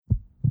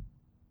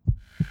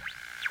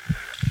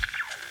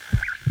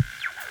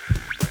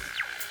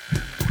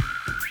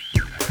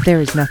There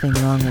is nothing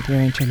wrong with your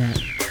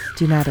internet.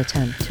 Do not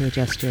attempt to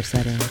adjust your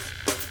settings.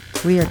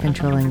 We are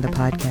controlling the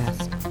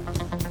podcast.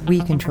 We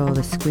control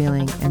the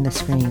squealing and the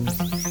screams.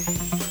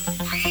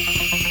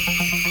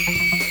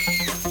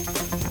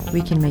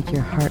 We can make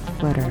your heart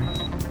flutter,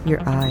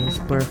 your eyes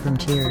blur from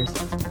tears,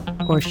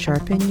 or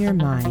sharpen your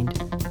mind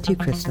to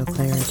crystal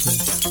clarity.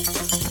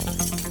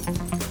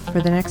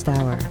 For the next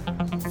hour,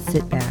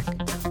 sit back.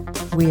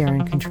 We are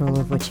in control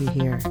of what you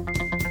hear.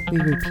 We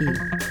repeat,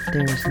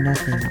 there is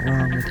nothing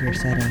wrong with your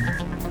settings.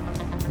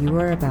 You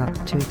are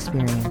about to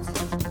experience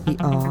the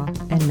awe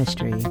and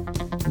mystery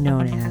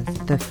known as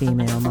the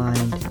female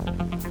mind.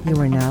 You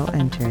are now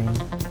entering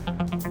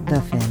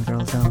the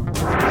Fangirl Zone.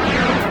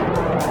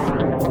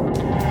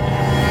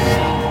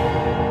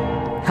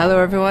 Hello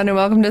everyone and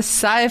welcome to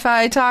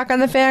Sci-Fi Talk on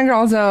the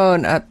Fangirl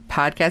Zone, a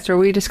podcast where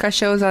we discuss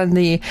shows on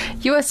the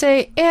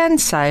USA and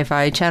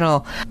Sci-Fi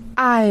Channel.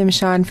 I am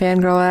Shawn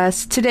Fangirl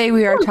S. Today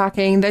we are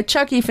talking the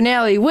Chucky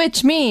finale,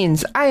 which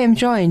means I am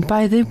joined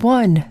by the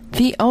one,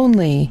 the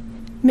only,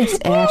 Miss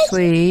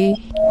Ashlii.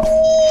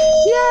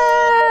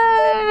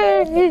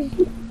 Yay!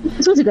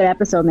 This was a good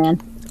episode,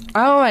 man.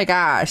 Oh my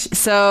gosh.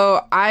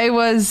 So I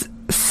was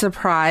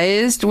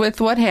surprised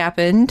with what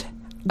happened.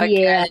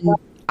 Again, yeah.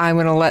 I'm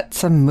going to let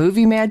some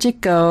movie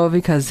magic go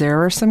because there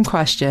were some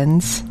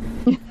questions.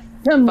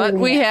 But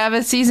we have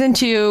a season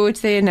 2,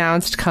 which they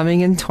announced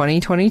coming in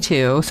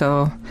 2022.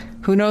 So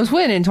who knows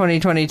when in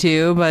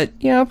 2022, but,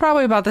 you know,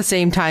 probably about the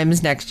same time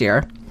as next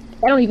year.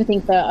 I don't even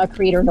think the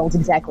creator knows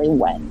exactly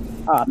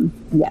when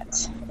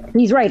yet.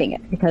 He's writing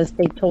it because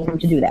they told him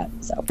to do that.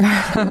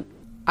 So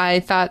I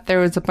thought there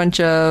was a bunch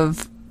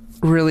of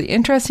really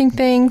interesting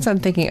things. I'm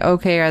thinking,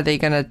 okay, are they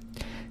going to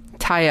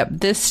tie up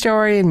this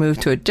story and move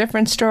to a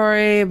different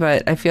story?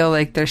 But I feel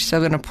like they're still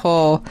going to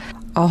pull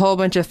a whole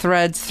bunch of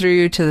threads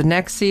through to the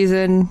next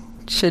season.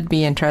 Should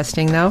be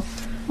interesting, though.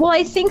 Well,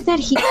 I think that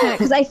he can,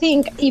 because I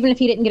think even if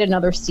he didn't get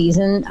another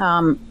season,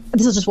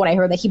 this is just what I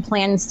heard, that he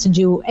plans to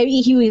do,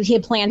 he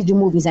had planned to do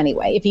movies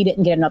anyway if he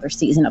didn't get another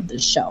season of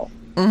this show.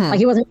 Mm-hmm. Like,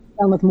 he wasn't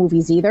done with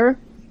movies either.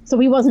 So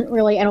he wasn't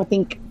really, I don't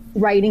think,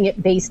 writing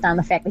it based on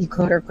the fact that he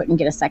could or couldn't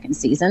get a second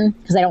season,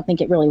 because I don't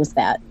think it really was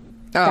that.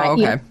 Oh,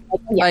 okay.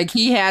 Like,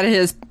 he had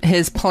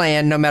his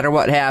plan no matter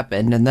what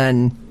happened, and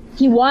then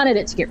he wanted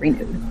it to get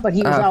renewed, but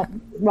he was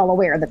well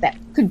aware that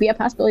could be a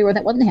possibility where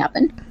that wouldn't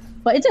happen.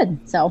 But it did,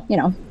 so, you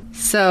know.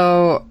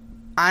 So,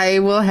 I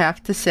will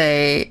have to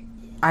say,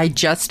 I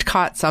just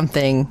caught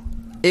something.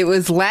 It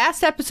was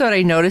last episode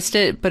I noticed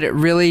it, but it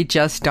really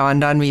just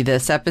dawned on me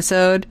this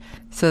episode.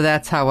 So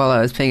that's how well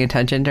I was paying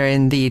attention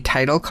during the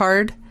title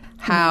card.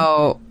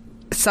 How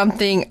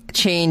something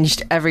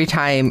changed every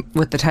time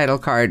with the title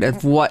card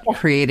of what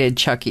created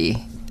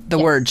Chucky. The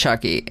word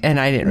Chucky.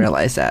 And I didn't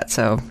realize that,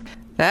 so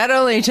that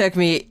only took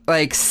me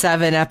like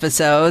 7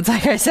 episodes.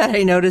 Like I said,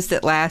 I noticed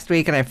it last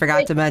week and I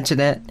forgot to mention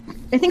it.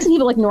 I think some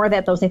people ignore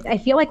that, though. I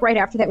feel like right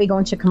after that we go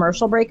into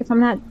commercial break, if I'm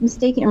not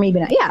mistaken, or maybe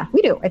not. Yeah,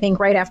 we do. I think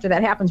right after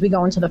that happens, we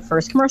go into the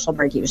first commercial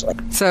break usually.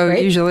 So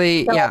right?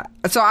 Usually, yeah.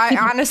 So I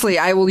honestly,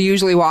 I will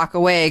usually walk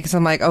away because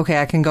I'm like,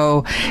 okay, I can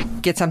go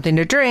get something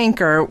to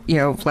drink or, you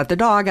know, let the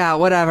dog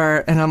out, whatever.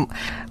 And I'm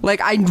like,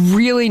 I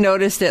really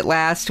noticed it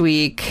last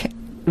week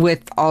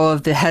with all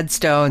of the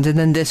headstones, and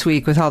then this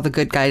week with all the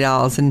good guy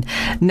dolls, and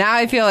now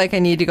I feel like I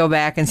need to go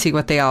back and see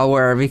what they all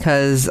were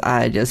because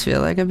I just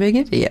feel like a big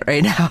idiot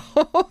right now.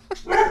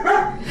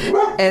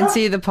 And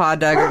see, the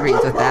pod dog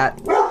agrees with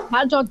that.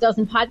 Pod dog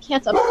doesn't.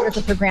 Podcat's upstairs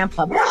with her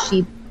grandpa, because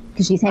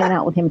she's hanging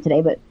out with him today,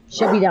 but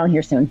she'll be down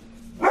here soon.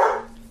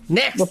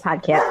 Next, with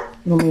Podcat,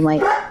 in the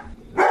moonlight.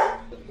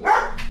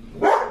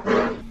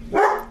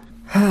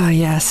 Oh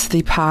yes,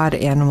 the pod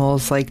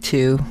animals like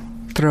to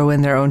throw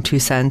in their own 2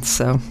 cents.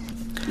 So.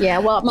 Yeah,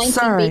 well, mine's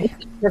baby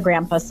your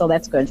grandpa, so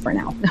that's good for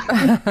now.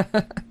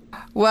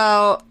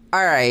 Well,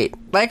 all right.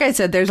 Like I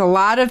said, there's a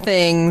lot of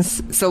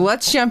things, so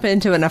let's jump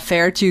into an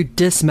affair to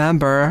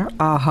dismember.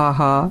 Ah ha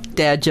ha.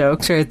 Dad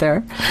jokes right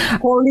there.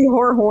 Horny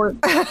whore.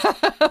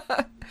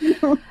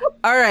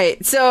 All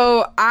right,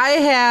 so I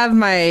have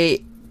my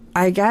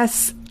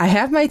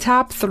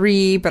top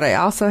 3, but I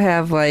also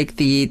have like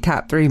the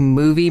top 3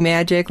 movie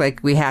magic, like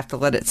we have to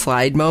let it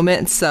slide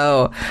moments.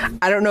 So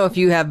I don't know if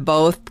you have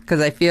both, because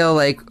I feel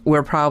like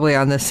we're probably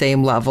on the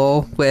same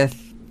level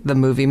with the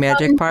movie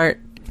magic part.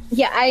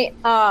 Yeah, I'm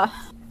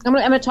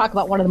gonna talk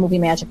about one of the movie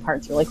magic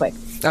parts really quick.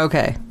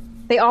 Okay.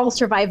 They all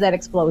survived that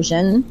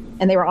explosion,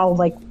 and they were all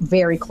like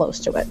very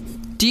close to it.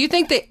 Do you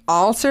think they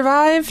all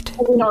survived?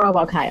 We don't know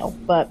about Kyle,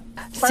 but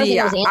see,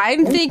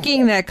 I'm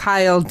thinking that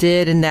Kyle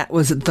did, and that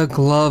was the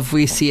glove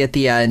we see at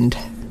the end.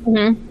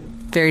 Mm-hmm.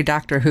 Very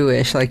Doctor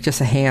Who-ish, like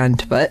just a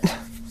hand, but. Oh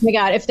my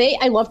God,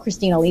 I love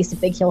Christina Elise. If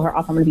they kill her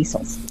off, I'm gonna be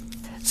so.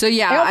 So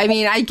yeah, I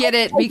mean, I get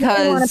it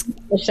because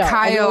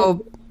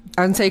Kyle.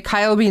 I would say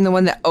Kyle being the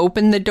one that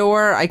opened the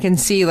door. I can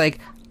see like,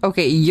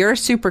 okay, you're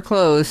super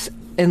close,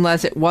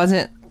 unless it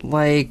wasn't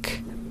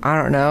like,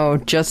 I don't know,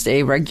 just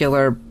a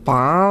regular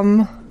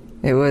bomb.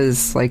 It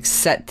was like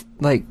set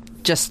like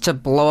just to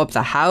blow up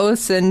the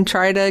house and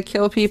try to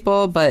kill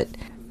people. But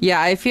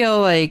yeah, I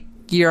feel like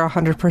you're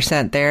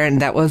 100% there,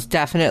 and that was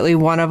definitely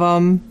one of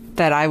them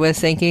that I was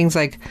thinking. It's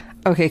like,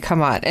 okay,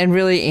 come on. And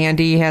really,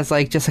 Andy has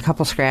like just a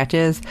couple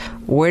scratches.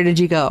 Where did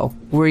you go?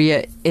 Were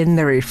you in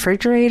the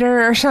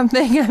refrigerator or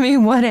something? I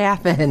mean, what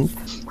happened?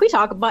 Can we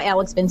talk about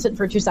Alex Vincent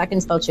for 2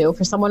 seconds, though, too?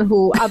 For someone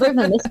who, other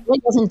than this, really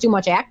doesn't do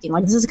much acting.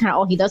 Like, this is kind of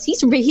all he does.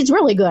 He's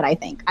really good, I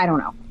think. I don't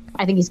know.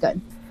 I think he's good.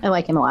 I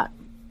like him a lot.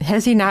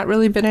 Has he not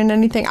really been in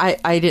anything?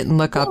 I didn't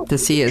look up to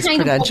see his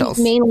credentials.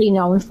 He's mainly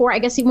known for, I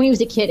guess, when he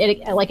was a kid,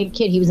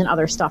 he was in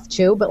other stuff,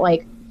 too. But,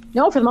 like,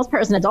 no, for the most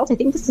part, as an adult, I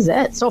think this is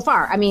it so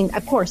far. I mean,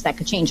 of course, that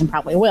could change and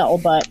probably will,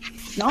 but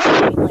no,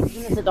 I mean, like,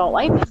 in his adult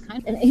life, that's kind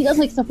of, and he does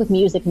like stuff with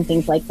music and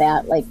things like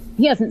that. Like,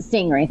 he doesn't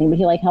sing or anything, but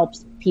he like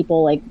helps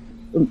people, like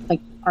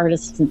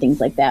artists and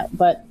things like that.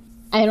 But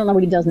I don't know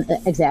what he does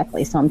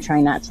exactly, so I'm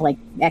trying not to like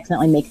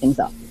accidentally make things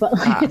up. But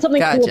like, it's something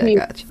cool with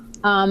music. Gotcha.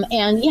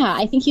 And yeah,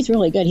 I think he's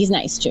really good. He's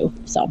nice too.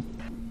 So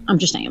I'm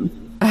just saying.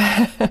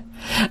 All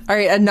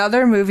right,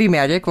 another movie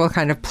magic. We'll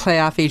kind of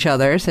play off each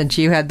other since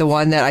you had the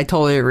one that I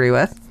totally agree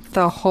with.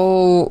 The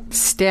whole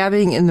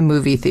stabbing in the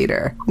movie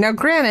theater. Now,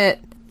 granted,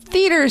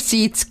 theater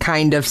seats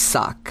kind of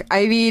suck.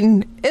 I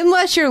mean,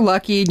 unless you're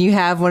lucky and you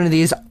have one of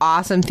these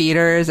awesome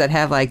theaters that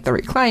have like the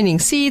reclining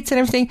seats and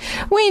everything,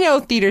 we know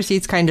theater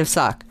seats kind of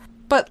suck.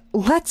 But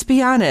let's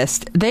be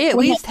honest, they at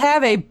least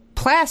have a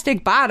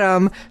plastic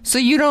bottom so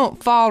you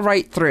don't fall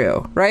right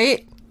through,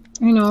 right?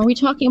 I know. Are we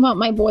talking about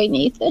my boy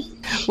Nathan?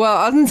 Well,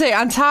 I was going to say,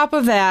 on top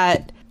of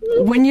that,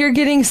 when you're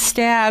getting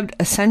stabbed,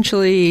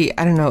 essentially,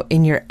 I don't know,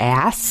 in your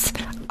ass,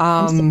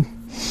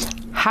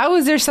 how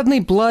is there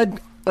suddenly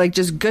blood, like,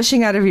 just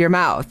gushing out of your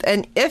mouth?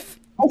 And if,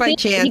 by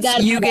chance,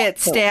 you get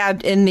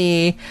stabbed in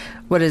the,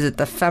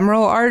 the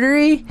femoral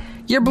artery,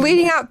 you're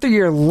bleeding out through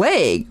your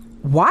leg.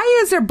 Why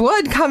is there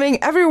blood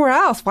coming everywhere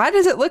else? Why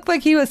does it look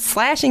like he was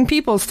slashing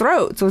people's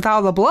throats with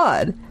all the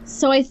blood?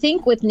 So I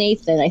think with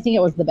Nathan, I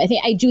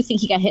do think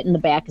he got hit in the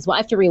back as well. I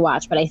have to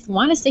rewatch, but I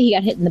want to say he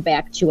got hit in the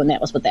back too, and that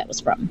was what that was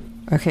from.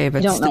 Okay,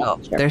 but still,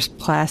 there's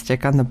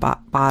plastic on the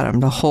bottom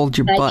to hold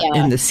your butt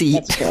in the seat.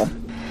 That's true.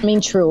 I mean,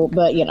 true,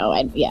 but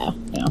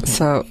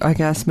So I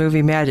guess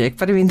movie magic,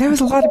 but I mean, there was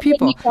a lot of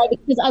people.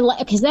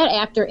 Because that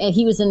actor,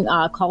 he was in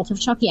Cult of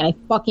Chucky, and I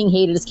fucking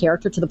hated his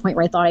character to the point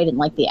where I thought I didn't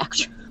like the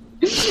actor.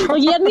 Like,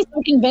 he had me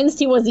so convinced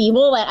he was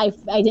evil that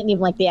I didn't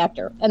even like the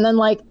actor. And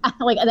then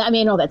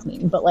I know that's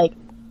mean, but like.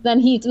 Then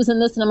he was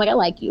in this, and I'm like, I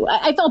like you.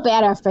 I felt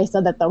bad after I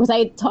said that, though, because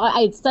I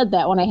had said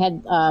that when I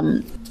had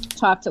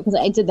talked to, because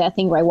I did that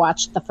thing where I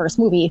watched the first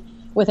movie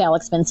with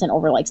Alex Vincent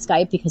over like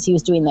Skype, because he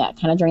was doing that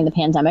kind of during the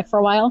pandemic for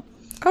a while.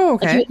 Oh,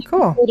 okay,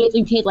 cool.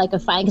 He paid like a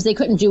fine because they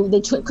couldn't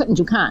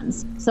do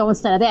cons. So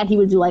instead of that, he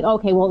would do like,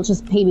 okay, well,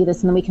 just pay me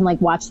this, and then we can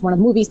like watch one of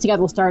the movies together.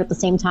 We'll start at the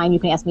same time. You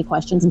can ask me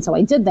questions, and so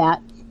I did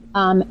that.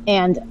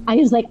 And I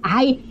was like,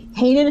 I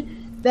hated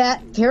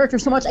that character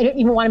so much I didn't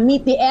even want to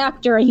meet the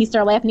actor. And he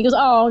started laughing. He goes,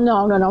 oh,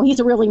 no,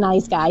 he's a really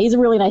nice guy. He's a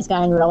really nice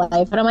guy in real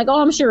life. And I'm like,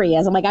 oh, I'm sure he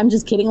is. I'm like, I'm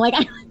just kidding. Like,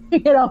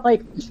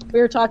 like we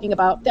were talking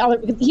about the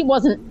other, he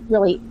wasn't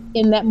really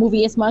in that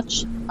movie as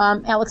much,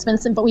 Alex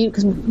Vincent, but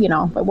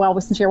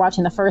since you're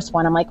watching the first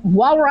one, I'm like,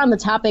 while we're on the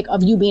topic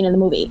of you being in the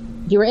movie,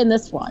 you were in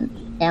this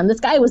one, and this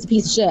guy was a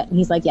piece of shit. And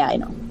he's like, yeah, I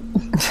know.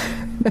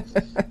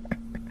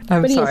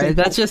 I'm sorry,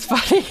 that's just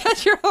funny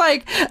because you're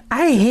like,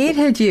 I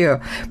hated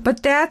you.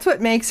 But that's what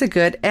makes a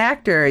good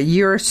actor.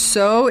 You're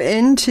so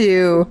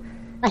into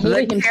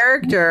the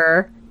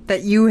character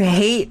that you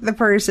hate the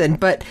person,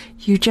 but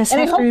you just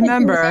have to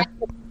remember.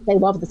 They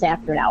love this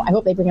actor now. I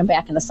hope they bring him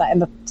back in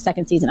the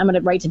second season. I'm going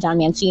to write to Don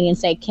Mancini and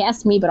say,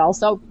 cast me, but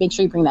also make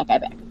sure you bring that guy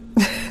back.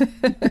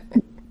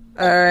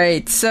 All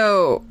right.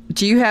 So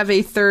do you have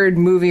a third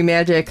movie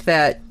magic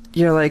that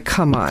you're like,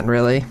 come on,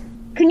 really?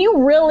 Can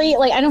you really,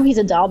 like, I know he's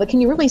a doll, but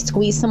can you really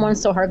squeeze someone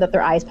so hard that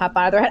their eyes pop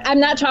out of their head? I'm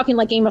not talking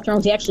like Game of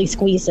Thrones. He actually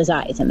squeezed his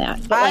eyes in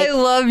that. But, I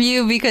love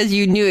you because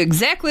you knew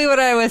exactly what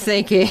I was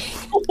thinking.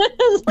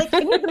 Like,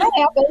 can that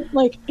happen?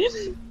 Like,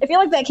 I feel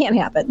like that can't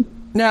happen.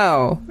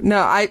 No.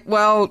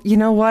 Well, you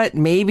know what?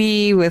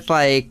 Maybe with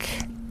like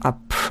a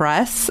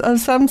press of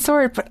some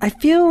sort, but I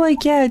feel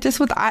like, yeah, just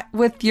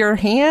with your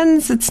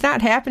hands, it's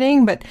not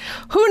happening. But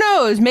who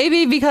knows?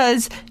 Maybe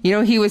because,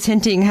 he was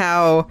hinting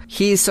how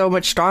he's so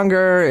much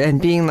stronger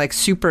and being like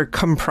super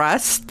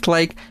compressed.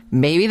 Like,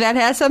 maybe that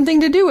has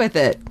something to do with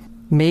it.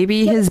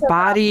 Maybe his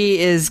body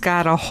is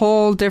got a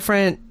whole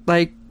different,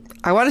 like,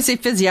 I want to say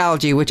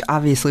physiology, which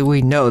obviously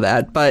we know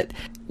that, but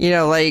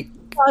like.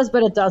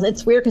 But it does.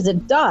 It's weird because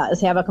it does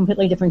have a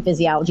completely different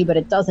physiology, but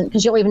it doesn't,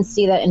 because you'll even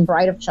see that in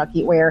Bride of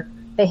Chucky where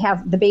they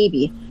have the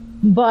baby,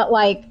 but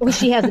like,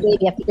 she has the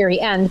baby at the very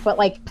end, but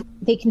like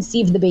they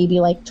conceived the baby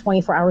like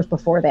 24 hours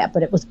before that,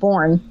 but it was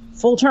born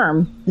full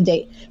term the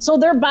day. So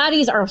their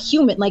bodies are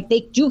human, like they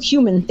do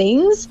human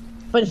things,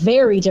 but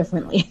very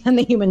differently than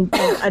the human,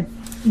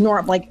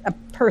 like a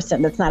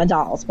person that's not a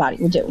doll's body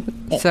would do.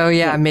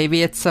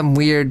 Maybe it's some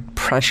weird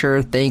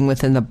pressure thing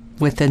within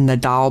the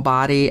doll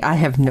body. I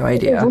have no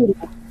idea.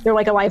 They're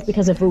like alive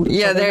because of voodoo.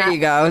 Yeah, so there you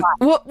go.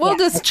 We'll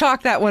just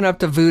chalk that one up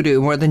to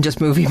voodoo more than just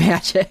movie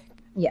magic.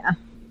 Yeah.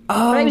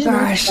 Oh, but I was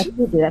gosh. Just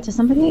like, do that to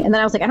somebody, and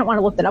then I was like, I don't want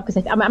to look that up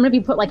because I'm going to be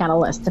put like on a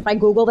list. If I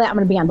Google that, I'm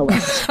going to be on the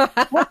list. I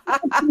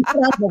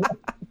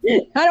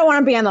don't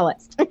want to be on the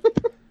list.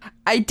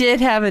 I did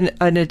have an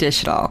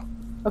additional.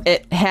 Okay.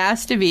 It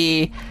has to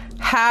be,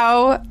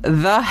 how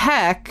the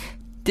heck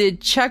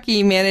did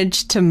Chucky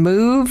manage to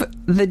move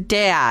the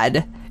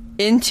dad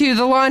into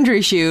the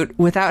laundry chute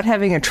without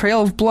having a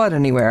trail of blood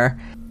anywhere?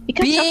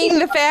 Because being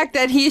the fact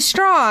that he's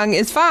strong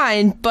is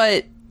fine,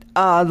 but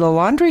the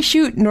laundry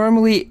chute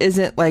normally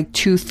isn't like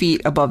 2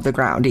 feet above the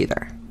ground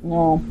either.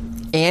 No.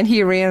 And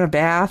he ran a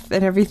bath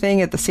and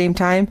everything at the same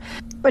time.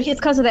 But it's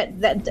because of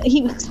that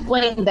he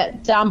explained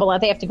that down below.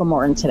 They have to go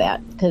more into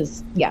that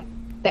because,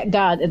 that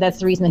God, that's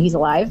the reason that he's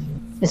alive.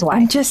 Is why.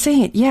 I'm just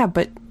saying, yeah,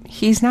 but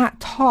he's not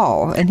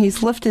tall, and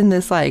he's lifting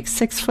this like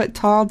 6 foot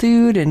tall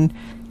dude, and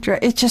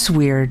it's just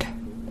weird.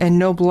 And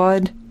no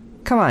blood.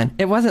 Come on,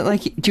 it wasn't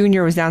like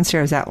Junior was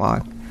downstairs that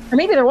long. Or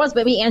maybe there was,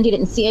 but maybe Andy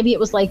didn't see. Maybe it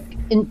was like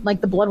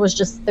the blood was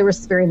just, there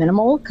was very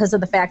minimal because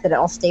of the fact that it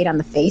all stayed on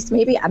the face.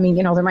 Maybe, I mean,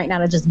 there might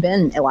not have just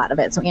been a lot of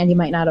it, so Andy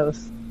might not have.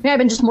 Maybe I've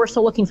been just more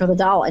so looking for the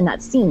doll and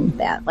not seeing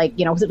that,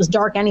 because it was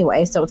dark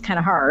anyway, so it's kind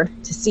of hard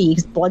to see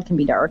because blood can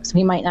be dark. So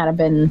he might not have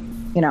been,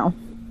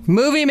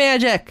 Movie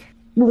magic.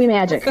 Movie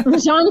magic.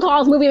 Shawn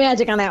calls movie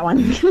magic on that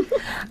one.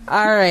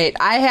 All right.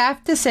 I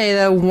have to say,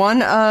 though,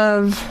 one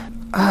of...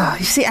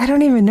 you see, I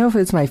don't even know if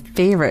it's my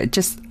favorite.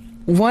 Just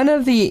one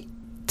of the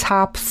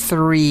top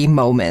 3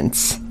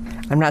 moments.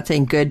 I'm not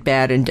saying good,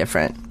 bad, and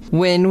different.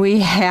 When we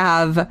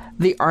have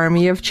the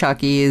army of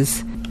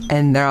Chuckies,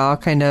 and they're all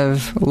kind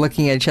of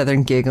looking at each other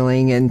and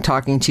giggling and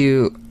talking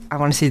to, I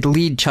want to say, the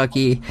lead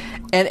Chucky,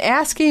 and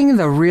asking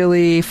the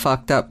really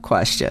fucked up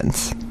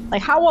questions.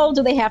 Like, how old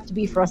do they have to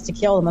be for us to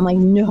kill them? I'm like,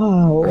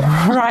 no.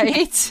 Right?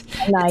 Nice.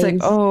 It's like,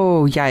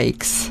 oh,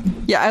 yikes.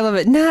 Yeah, I love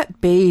it.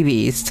 Not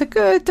babies. To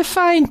good to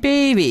find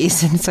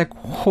babies. And it's like,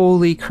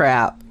 holy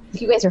crap.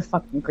 You guys are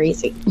fucking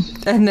crazy.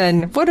 And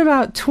then, what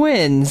about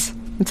twins?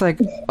 It's like,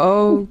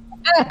 oh,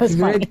 good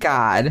funny.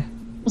 God. I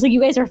was like, you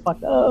guys are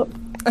fucked up.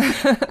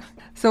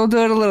 So we'll do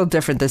it a little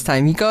different this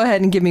time. You go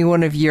ahead and give me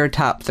one of your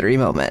top 3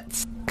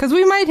 moments. Because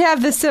we might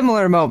have the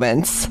similar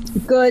moments.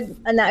 Good.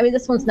 And I mean,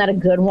 this one's not a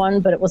good one,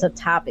 but it was a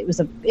top. It was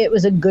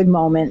a good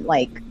moment,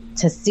 like,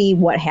 to see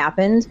what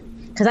happened.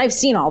 Because I've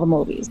seen all the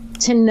movies.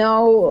 To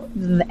know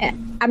that,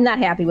 I'm not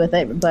happy with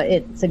it, but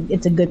it's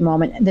a good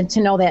moment. And then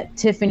to know that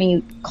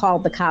Tiffany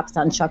called the cops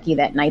on Chucky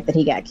that night that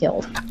he got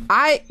killed.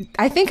 I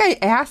think I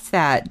asked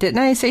that. Didn't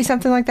I say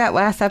something like that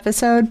last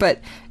episode? But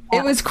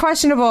it was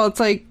questionable. It's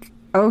like,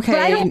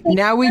 okay,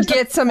 now we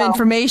get some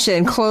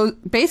information,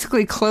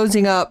 basically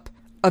closing up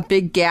a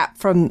big gap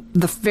from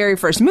the very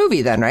first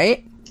movie then,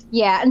 right?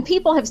 Yeah, and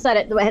people have said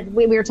it,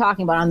 we were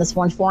talking about on this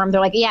one forum,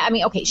 they're like, yeah, I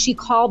mean, okay, she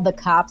called the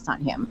cops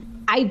on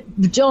him. I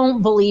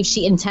don't believe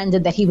she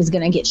intended that he was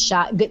going to get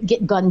shot,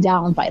 get gunned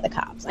down by the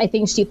cops. I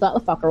think she thought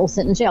the fucker will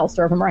sit in jail,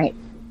 serve him right,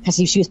 because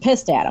she was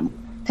pissed at him.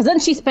 Because then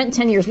she spent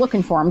 10 years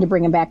looking for him to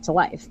bring him back to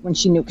life because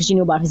she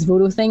knew about his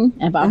voodoo thing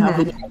and about how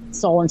he got his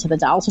soul into the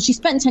doll. So she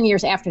spent 10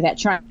 years after that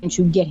trying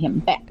to get him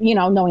back,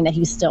 knowing that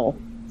he's still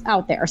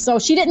out there. So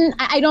she didn't,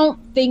 I don't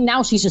think,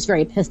 now she's just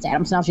very pissed at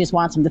him. So now she just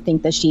wants him to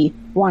think that she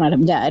wanted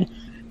him dead.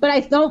 But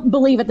I don't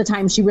believe at the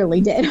time she really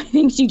did. I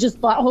think she just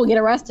thought, he'll get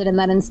arrested. And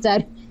then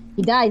instead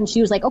he died. And she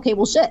was like, okay,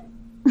 well, shit.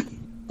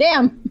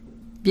 Damn.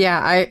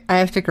 Yeah, I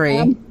have to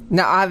agree.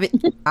 Now,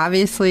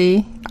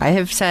 obviously, I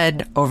have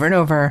said over and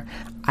over,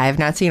 I have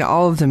not seen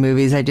all of the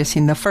movies. I just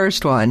seen the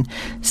first one.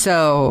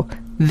 So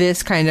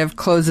this kind of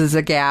closes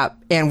a gap.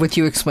 And with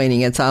you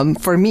explaining it some,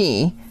 for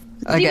me,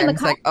 again,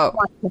 it's like, oh,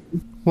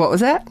 what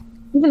was that?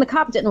 Even the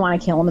cop didn't want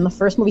to kill him in the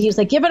first movie. He was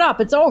like, give it up.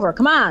 It's over.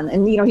 Come on.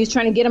 And, he's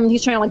trying to get him.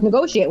 He's trying to, like,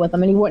 negotiate with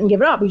him. And he wouldn't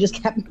give it up. He just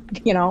kept,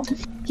 he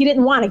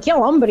didn't want to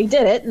kill him, but he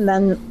did it. And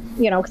then,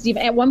 because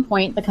even at one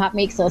point, the cop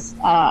makes a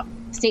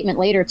statement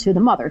later to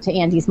the mother, to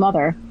Andy's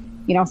mother,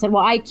 said,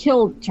 well, I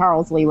killed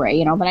Charles Lee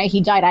Ray. The night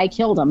he died, I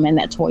killed him in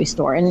that toy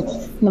store. And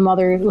the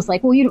mother was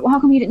like, well, how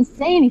come you didn't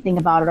say anything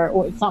about it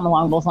or something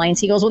along those lines?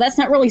 He goes, well, that's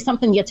not really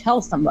something you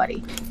tell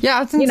somebody. Yeah,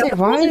 I was going to say,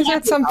 why is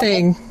that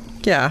something?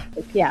 Yeah.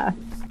 Yeah.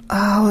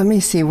 Oh, let me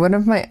see. One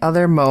of my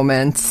other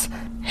moments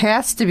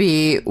has to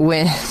be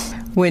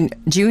when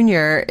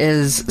Junior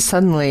is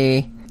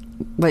suddenly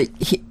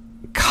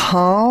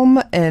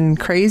calm and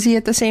crazy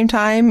at the same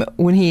time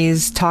when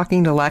he's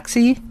talking to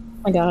Lexi.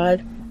 Oh my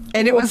God.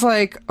 And it was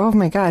like, oh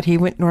my God, he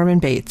went Norman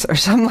Bates or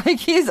something. Like,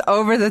 he's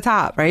over the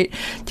top, right?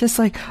 Just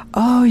like,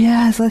 oh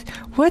yes,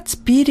 let's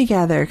be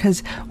together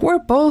because we're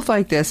both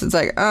like this. It's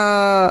like,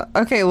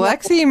 okay,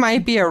 Lexi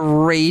might be a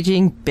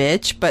raging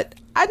bitch, but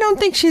I don't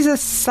think she's a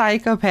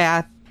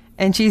psychopath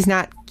and she's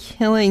not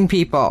killing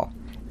people.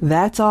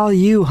 That's all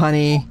you,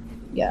 honey.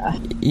 Yeah.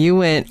 You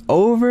went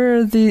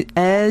over the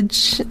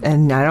edge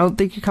and I don't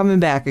think you're coming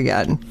back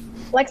again.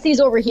 Lexi's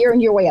over here and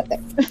you're way up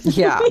there.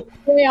 Yeah.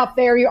 Way up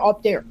there, you're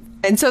up there.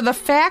 And so the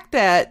fact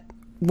that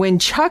when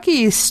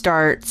Chucky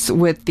starts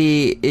with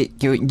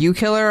you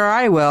kill her or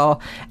I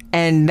will,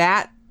 and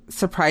that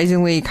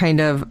surprisingly kind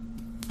of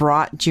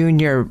brought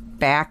Junior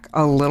back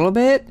a little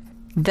bit,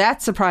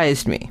 that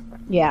surprised me.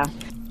 Yeah.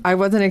 I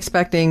wasn't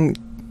expecting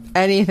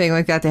anything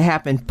like that to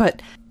happen.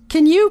 But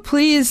can you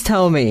please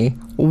tell me,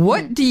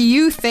 what do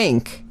you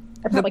think?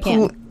 I probably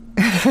can.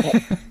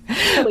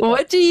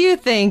 What do you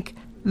think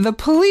the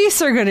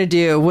police are going to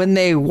do when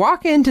they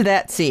walk into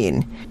that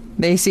scene?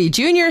 They see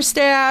Junior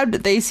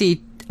stabbed, they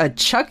see a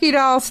Chucky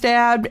doll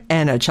stabbed,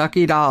 and a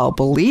Chucky doll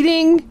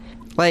bleeding.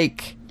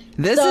 Like,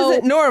 this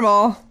isn't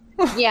normal.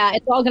 Yeah,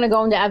 it's all going to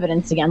go into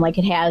evidence again, like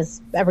it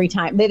has every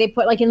time. They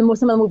put, like, in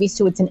some of the movies,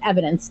 too, it's in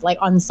evidence, like,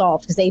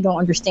 unsolved, because they don't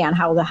understand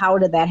how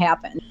did that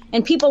happen.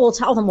 And people will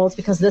tell them, well, it's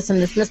because this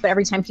and this and this, but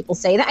every time people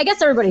say that, I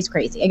guess everybody's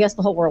crazy. I guess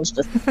the whole world's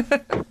just,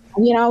 the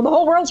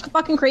whole world's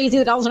fucking crazy.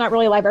 The dolls are not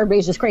really alive.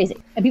 Everybody's just crazy.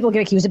 And people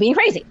get accused of being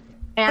crazy.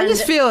 And I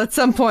just feel at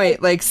some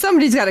point, like,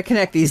 somebody's got to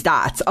connect these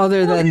dots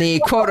other than the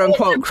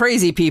quote-unquote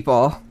crazy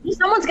people.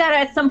 Someone's got to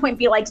at some point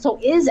be like, so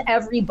is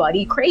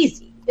everybody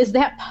crazy? Is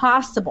that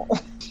possible?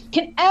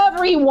 Can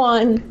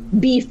everyone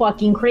be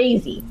fucking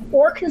crazy?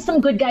 Or can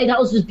some good guy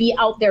dolls just be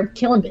out there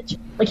killing bitches?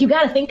 Like, you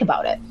got to think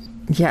about it.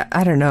 Yeah,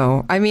 I don't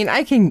know. I mean,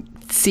 I can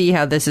see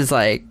how this is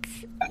like,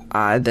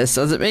 this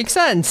doesn't make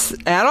sense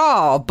at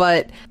all.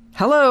 But,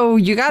 hello,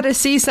 you got to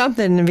see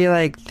something and be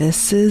like,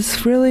 this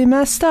is really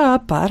messed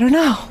up. I don't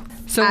know.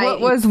 So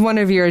what was one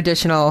of your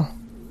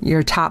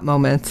top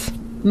moments?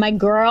 My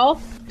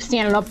girl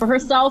standing up for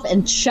herself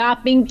and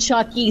chopping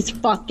Chucky's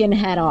fucking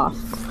head off.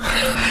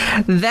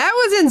 That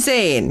was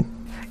insane.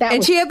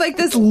 She had like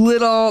this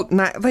little,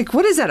 like,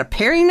 what is that, a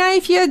paring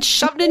knife you had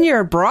shoved in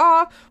your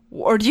bra?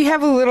 Or do you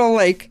have a little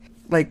like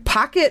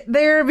pocket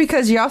there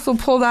because you also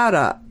pulled out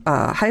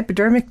a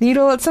hypodermic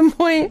needle at some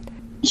point?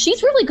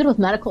 She's really good with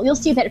medical. You'll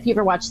see that if you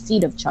ever watch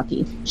Seed of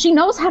Chucky. She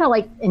knows how to,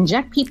 like,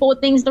 inject people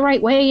with things the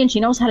right way, and she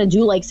knows how to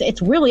do, like,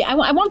 it's really, I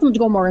want them to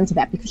go more into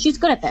that because she's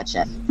good at that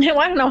shit. I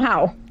want to know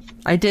how.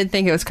 I did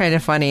think it was kind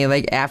of funny,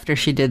 like, after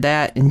she did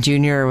that, and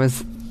Junior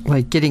was,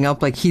 like, getting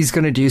up like he's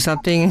going to do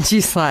something, and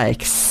she's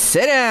like,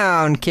 sit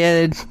down,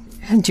 kid.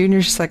 And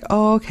Junior's just like,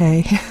 oh,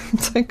 okay.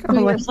 It's like, oh,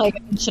 Junior's like,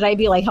 should I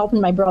be, like, helping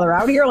my brother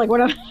out here? Like,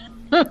 what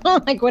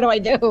what do I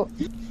do?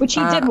 Which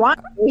he did want.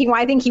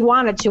 I think he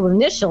wanted to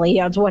initially.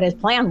 That's what his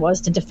plan was,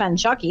 to defend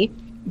Chucky.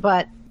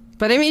 But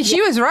I mean,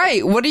 she was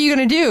right. What are you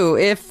going to do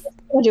if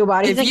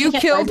you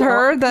killed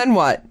her? Then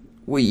what?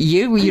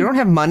 You don't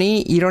have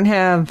money. You don't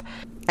have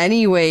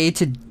any way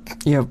to,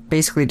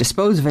 basically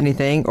dispose of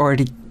anything or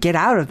to get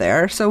out of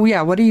there. So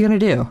yeah, what are you going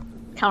to do?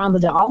 Count on the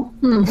doll.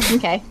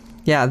 Okay.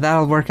 Yeah,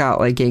 that'll work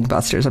out like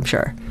gangbusters, I'm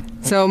sure.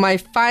 So my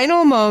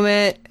final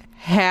moment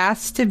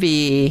has to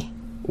be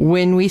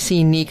when we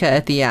see Nika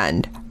at the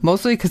end.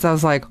 Mostly because I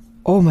was like,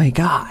 oh my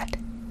God,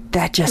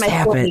 that just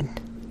happened.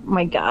 Oh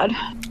my God.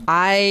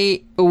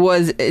 I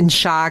was in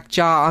shock,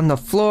 jaw on the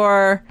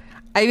floor.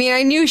 I mean,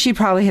 I knew she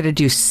probably had to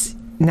do,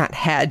 not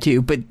had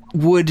to, but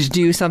would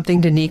do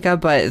something to Nika,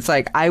 but it's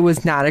like, I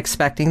was not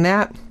expecting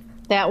that.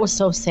 That was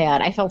so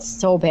sad. I felt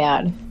so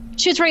bad.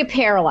 She was very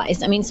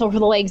paralyzed. I mean, so for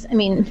the legs, I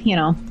mean,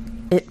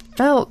 It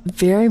felt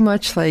very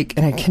much like,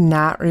 and I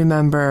cannot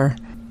remember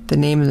the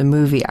name of the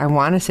movie. I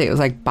want to say it was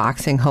like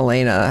Boxing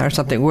Helena or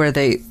something, where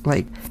they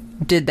like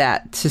did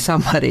that to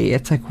somebody.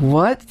 It's like,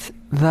 what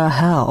the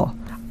hell?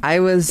 I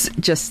was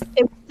just...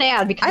 It was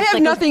sad because... I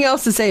have nothing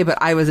else to say, but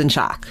I was in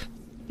shock.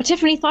 But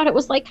Tiffany thought it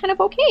was like kind of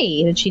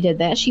okay that she did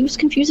that. She was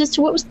confused as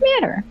to what was the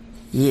matter.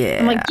 Yeah.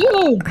 I'm like,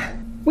 dude,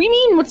 what do you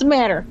mean what's the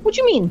matter? What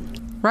do you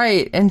mean?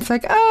 Right. And it's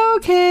like, oh,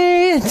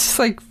 okay. It's just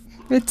like,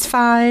 it's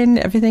fine.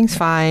 Everything's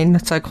fine.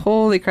 It's like,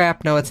 holy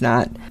crap, no, it's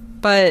not.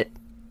 But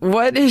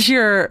what is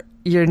your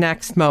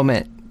next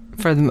moment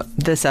for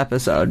this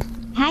episode?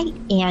 Hi,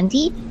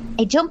 Andy.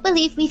 I don't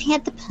believe we've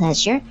had the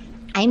pleasure.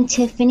 I'm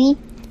Tiffany,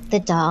 the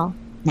doll,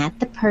 not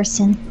the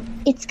person.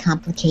 It's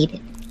complicated.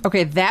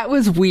 Okay, that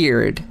was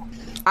weird.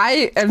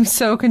 I am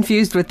so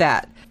confused with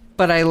that.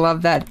 But I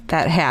love that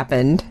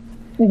happened.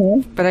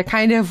 Mm-hmm. But I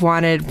kind of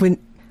wanted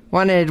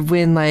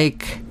when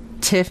like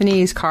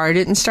Tiffany's car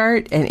didn't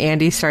start and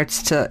Andy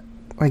starts to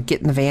like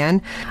get in the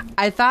van.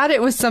 I thought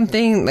it was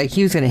something like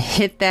he was going to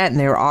hit that and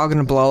they were all going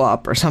to blow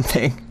up or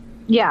something.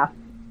 Yeah.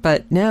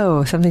 But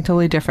no, something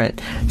totally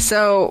different.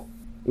 So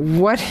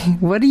what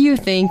do you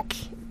think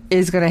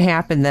is going to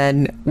happen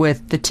then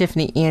with the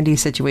Tiffany Andy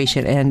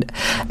situation and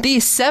the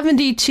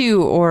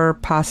 72 or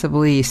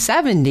possibly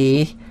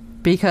 70,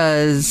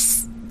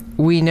 because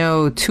we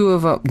know two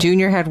of them,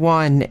 Junior had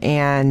one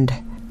and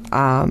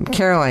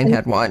Caroline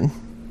had one.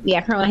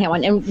 Yeah, Caroline had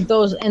one, and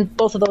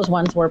both of those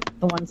ones were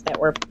the ones that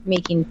were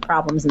making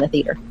problems in the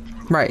theater.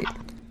 Right.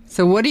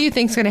 So what do you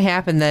think's going to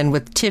happen then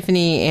with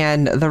Tiffany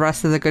and the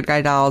rest of the good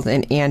guy dolls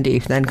and Andy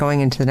then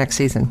going into the next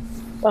season?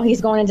 Well,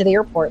 he's going into the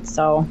airport,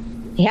 so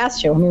he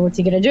has to. I mean, what's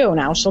he going to do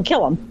now? She'll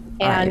kill him.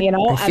 And,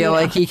 I feel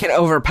like he can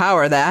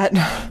overpower that.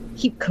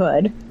 He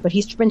could, but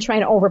he's been trying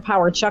to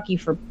overpower Chucky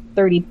for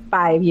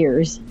 35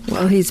 years.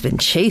 Well, he's been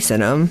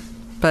chasing him,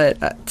 but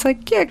it's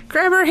like, yeah,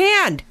 grab her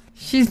hand.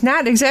 She's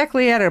not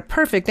exactly at a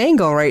perfect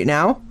angle right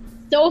now.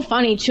 So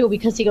funny, too,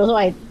 because he goes, oh,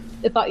 I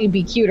thought you'd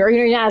be cuter.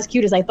 You're not as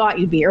cute as I thought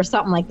you'd be, or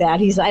something like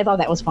that. I thought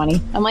that was funny.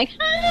 I'm like,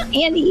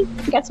 Andy,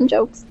 you got some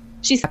jokes.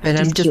 She's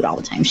cute all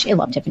the time. I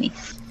love Tiffany.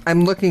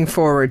 I'm looking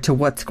forward to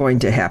what's going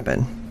to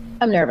happen.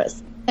 I'm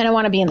nervous, and I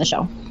want to be in the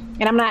show.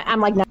 And I'm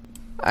like, no.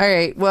 All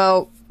right.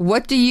 Well,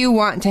 what do you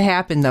want to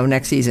happen, though,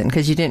 next season?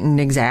 Because you didn't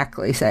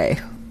exactly say.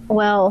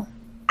 Well,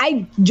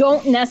 I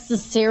don't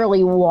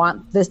necessarily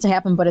want this to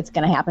happen, but it's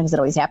going to happen because it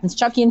always happens.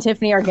 Chucky and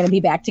Tiffany are going to be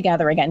back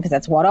together again because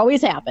that's what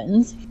always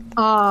happens.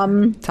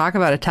 Talk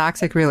about a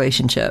toxic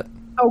relationship.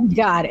 Oh,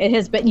 God. It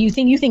has been. You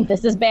think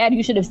this is bad?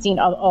 You should have seen.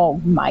 Oh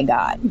my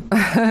God.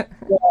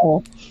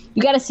 Oh,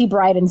 you got to see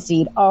Bride and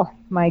Seed. Oh,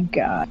 my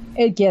God.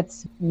 It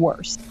gets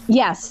worse.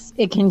 Yes,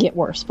 it can get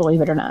worse, believe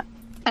it or not.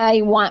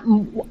 I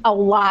want a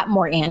lot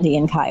more Andy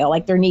and Kyle.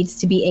 Like, there needs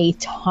to be a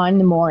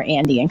ton more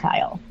Andy and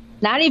Kyle.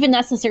 Not even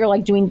necessarily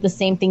like doing the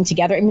same thing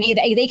together. I mean,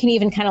 they can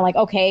even kind of like,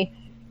 okay,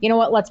 you know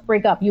what? Let's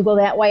break up. You go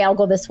that way, I'll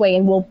go this way,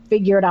 and we'll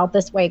figure it out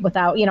this way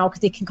without,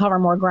 because it can cover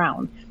more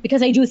ground.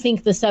 Because I do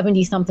think the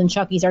 70-something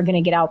Chuckies are going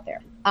to get out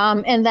there.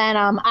 And then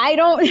I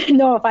don't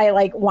know if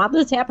I want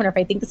this to happen or if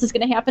I think this is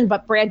going to happen.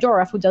 But Brad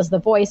Dourif, who does the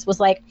voice, was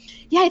like,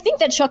 yeah, I think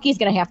that Chucky's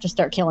going to have to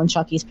start killing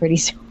Chuckies pretty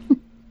soon.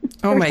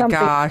 Oh my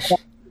gosh.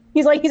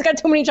 He's like, he's got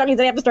too many Chuckies.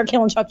 They have to start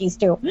killing Chuckies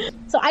too.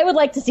 So I would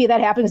like to see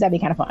that happen because that'd be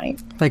kind of funny.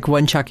 Like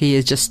one Chucky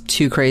is just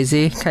too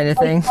crazy kind of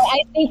thing.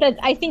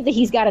 I think that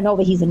he's got to know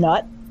that he's a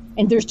nut,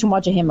 and there's too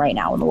much of him right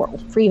now in the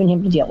world for even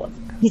him to deal with.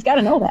 He's got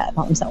to know that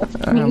about himself.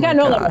 I mean, you got to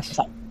know that about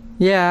himself.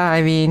 Yeah,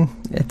 I mean,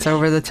 it's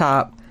over the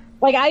top.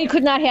 Like, I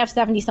could not have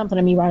 70-something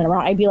of me running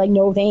around. I'd be like,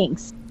 no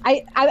thanks.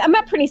 I'm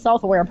a pretty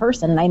self-aware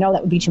person, and I know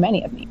that would be too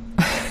many of me.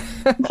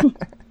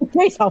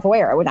 Very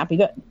self-aware. It would not be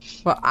good.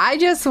 Well, I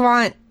just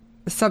want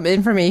some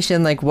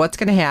information, like what's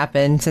going to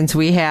happen, since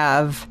we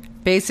have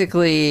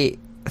basically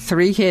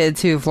 3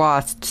 kids who've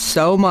lost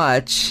so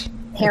much.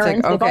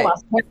 Parents, like, okay,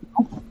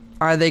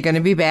 are they going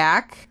to be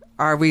back?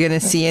 Are we going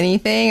to see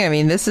anything? I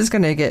mean, this is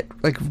going to get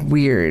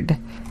weird.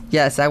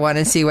 Yes, I want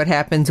to see what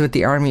happens with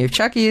the army of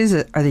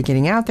Chuckies. Are they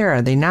getting out there?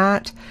 Are they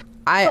not?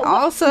 I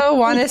also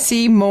want to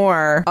see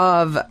more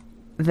of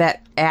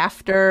that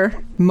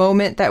after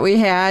moment that we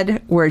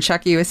had where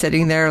Chucky was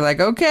sitting there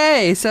like,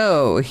 okay,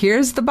 so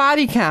here's the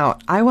body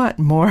count. I want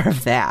more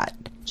of that.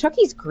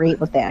 Chucky's great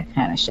with that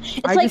kind of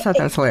shit. I just thought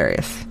that was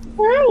hilarious.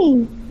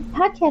 Hi,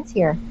 Podcat's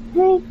here.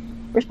 Hi.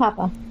 Where's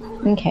Papa?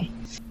 Okay.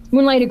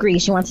 Moonlight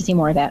agrees. She wants to see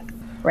more of that,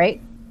 right?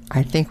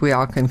 I think we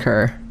all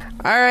concur.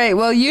 All right.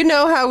 Well, you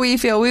know how we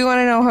feel. We want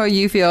to know how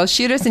you feel.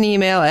 Shoot us an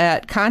email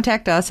at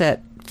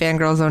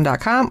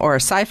contactus@fangirlzone.com or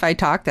sci-fi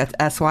talk, that's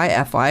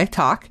SYFY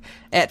talk,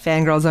 at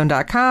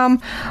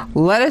fangirlzone.com.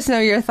 Let us know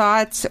your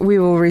thoughts. We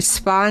will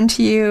respond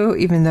to you,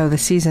 even though the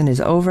season is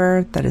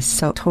over. That is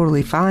so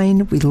totally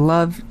fine. We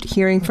love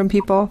hearing from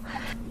people.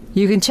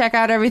 You can check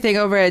out everything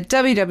over at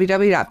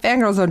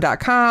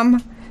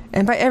www.fangirlzone.com.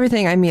 And by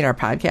everything, I mean our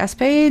podcast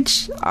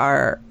page,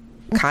 our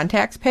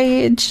contacts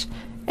page,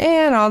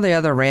 and all the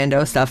other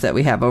rando stuff that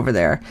we have over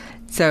there.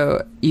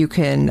 So you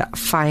can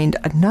find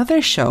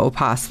another show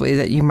possibly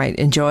that you might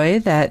enjoy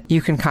that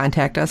you can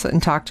contact us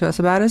and talk to us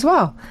about as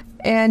well.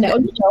 And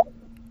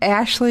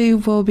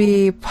Ashlii will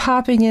be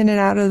popping in and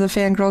out of the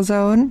Fangirl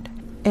Zone.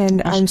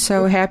 And I'm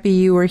so happy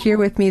you were here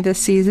with me this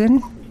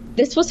season.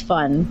 This was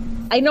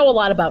fun. I know a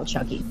lot about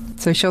Chucky.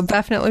 So she'll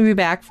definitely be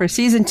back for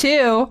season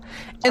 2.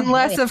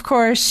 Unless, of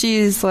course,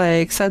 she's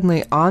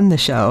suddenly on the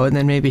show and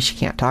then maybe she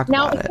can't talk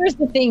about it. Now, here's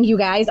the thing, you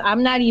guys.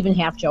 I'm not even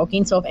half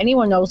joking. So if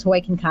anyone knows who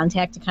I can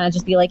contact to kind of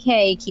just be like,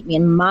 hey, keep me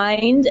in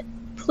mind,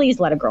 please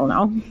let a girl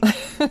know.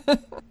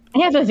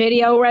 I have a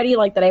video ready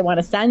that I want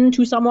to send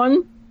to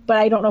someone, but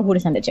I don't know who to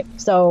send it to.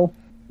 So,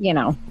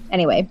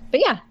 anyway. But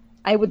yeah,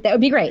 that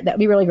would be great. That would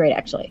be really great,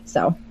 actually.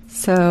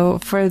 So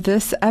for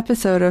this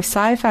episode of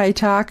Sci-Fi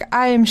Talk,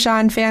 I am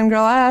Shawn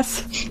Fangirl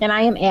S. And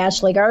I am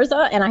Ashlii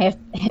Garza, and I have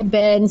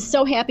been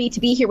so happy to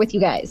be here with you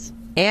guys.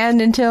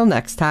 And until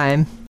next time.